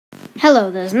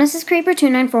Hello, this is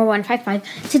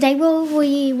Mrscreeper294155. Today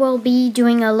we will be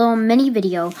doing a little mini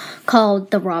video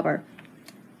called The Robber.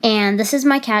 And this is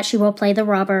my cat. She will play the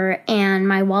robber, and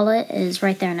my wallet is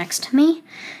right there next to me.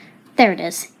 There it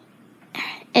is.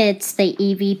 It's the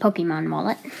Eevee Pokemon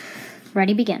wallet.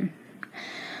 Ready, begin.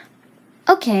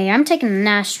 Okay, I'm taking a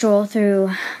nice stroll through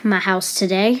my house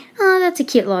today. Oh, that's a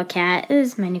cute little cat.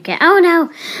 This is my new cat. Oh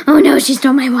no, she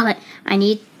stole my wallet. I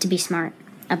need to be smart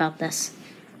about this.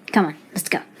 Come on, let's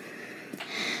go.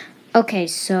 Okay,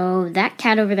 so that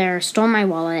cat over there stole my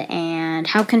wallet, and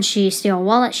how can she steal a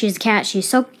wallet? She's a cat. She's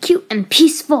so cute and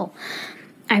peaceful.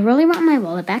 I really want my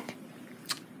wallet back,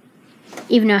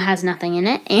 even though it has nothing in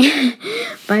it.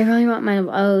 But I really want my...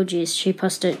 Oh, geez, she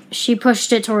pushed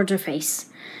it towards her face.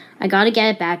 I gotta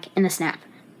get it back in a snap.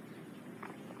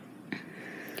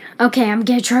 Okay, I'm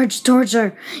gonna charge towards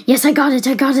her. Yes, I got it.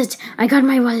 I got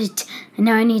my wallet, and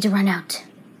now I need to run out.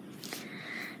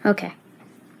 Okay.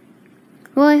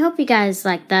 Well, I hope you guys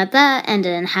liked that. That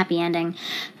ended in a happy ending.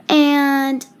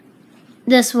 And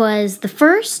this was the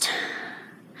first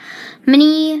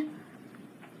mini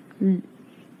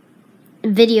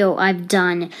video I've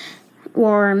done,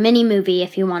 or mini movie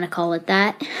if you want to call it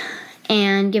that.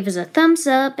 And give us a thumbs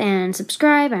up and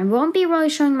subscribe. I won't be really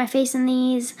showing my face in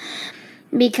these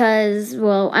because,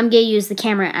 well, I'm going to use the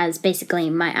camera as basically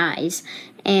my eyes.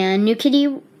 And New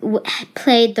Kitty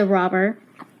played the robber.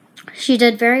 She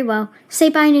did very well. Say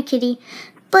bye, New Kitty.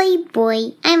 Bye,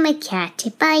 boy. I'm a cat.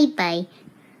 Bye-bye.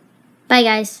 Bye,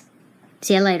 guys.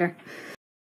 See you later.